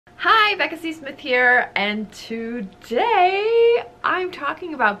Hi, Becca Smith here, and today I'm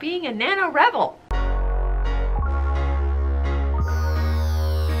talking about being a nano rebel.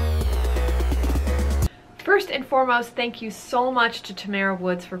 First and foremost, thank you so much to Tamara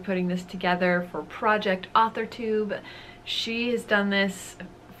Woods for putting this together for Project AuthorTube. She has done this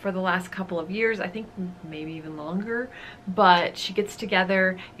for the last couple of years, I think maybe even longer, but she gets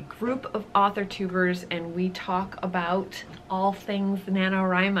together a group of AuthorTubers and we talk about all things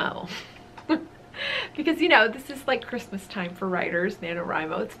NaNoWriMo. Because, you know, this is like Christmas time for writers,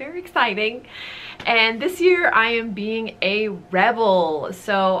 NaNoWriMo. It's very exciting. And this year I am being a rebel.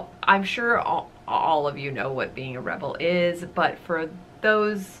 So I'm sure all of you know what being a rebel is, but for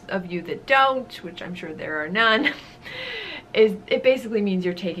those of you that don't, which I'm sure there are none, it basically means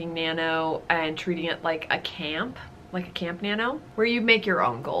you're taking Nano and treating it like a camp Nano, where you make your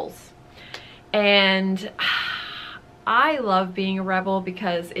own goals. And I love being a rebel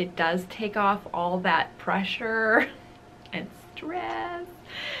because it does take off all that pressure and stress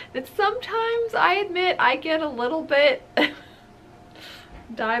that sometimes I admit I get a little bit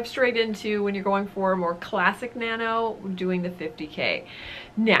dive straight into when you're going for a more classic Nano, doing the 50K.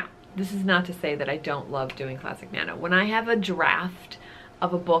 Now, this is not to say that I don't love doing classic Nano. When I have a draft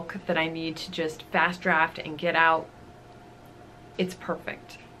of a book that I need to just fast draft and get out, it's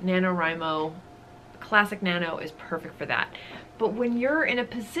perfect. NaNoWriMo, classic Nano is perfect for that. But when you're in a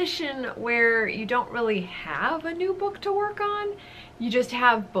position where you don't really have a new book to work on, you just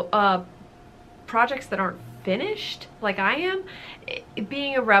have projects that aren't finished, like I am,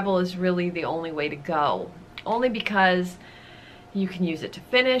 being a rebel is really the only way to go. Only because you can use it to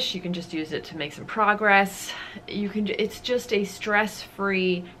finish, you can just use it to make some progress. It's just a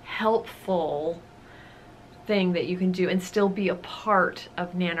stress-free, helpful thing that you can do and still be a part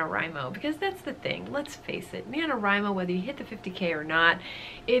of NaNoWriMo, because that's the thing. Let's face it, NaNoWriMo, whether you hit the 50K or not,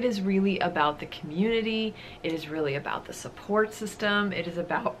 it is really about the community. It is really about the support system. It is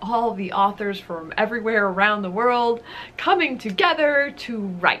about all the authors from everywhere around the world coming together to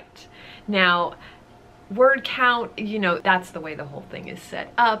write. Now, word count, you know, that's the way the whole thing is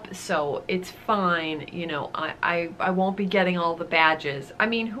set up, so it's fine. You know, I won't be getting all the badges. I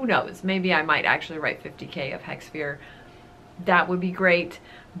mean, who knows, maybe I might actually write 50K of Hexsphere. That would be great,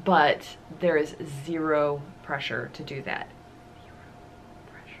 but there is zero pressure to do that. Zero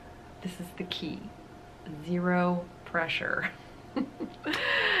pressure. This is the key. Zero pressure.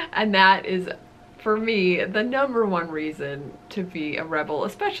 And that is, for me, the #1 reason to be a rebel,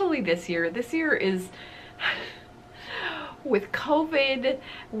 especially this year. This year is, with COVID,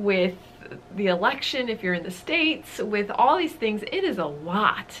 with the election, if you're in the States, with all these things, it is a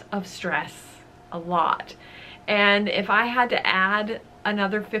lot of stress, a lot. And if I had to add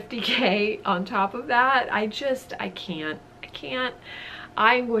another 50K on top of that, I can't.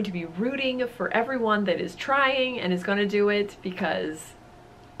 I'm going to be rooting for everyone that is trying and is going to do it, because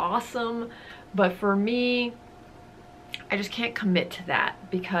awesome. But for me, I just can't commit to that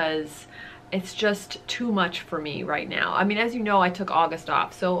because it's just too much for me right now. I mean, as you know, I took August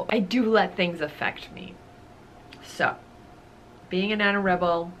off, so I do let things affect me. So, being a Nano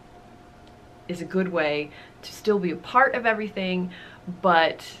Rebel is a good way to still be a part of everything,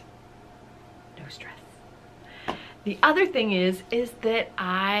 but no stress. The other thing is that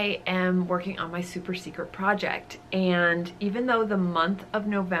I am working on my super secret project, and even though the month of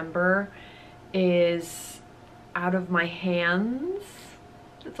November is out of my hands,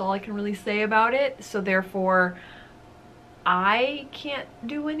 that's all I can really say about it. So therefore, I can't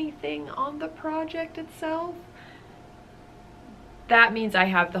do anything on the project itself. That means I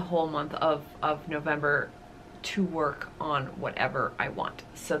have the whole month of November to work on whatever I want.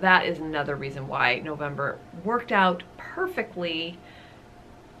 So that is another reason why November worked out perfectly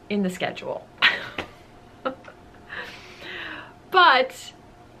in the schedule. But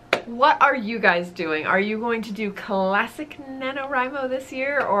what are you guys doing? Are you going to do classic NaNoWriMo this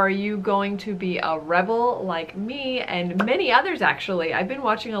year, or are you going to be a rebel like me and many others? Actually, I've been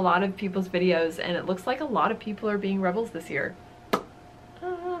watching a lot of people's videos and it looks like a lot of people are being rebels this year.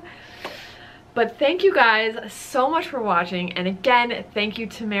 But thank you guys so much for watching, and again, thank you,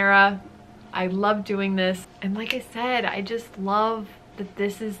 Tamara. I love doing this, and like I said, I just love that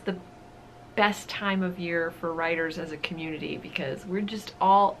this is the best time of year for writers as a community, because we're just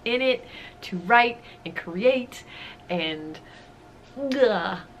all in it to write and create, and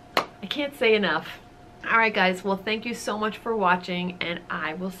I can't say enough. All right guys, well, thank you so much for watching, and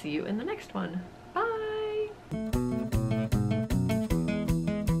I will see you in the next one.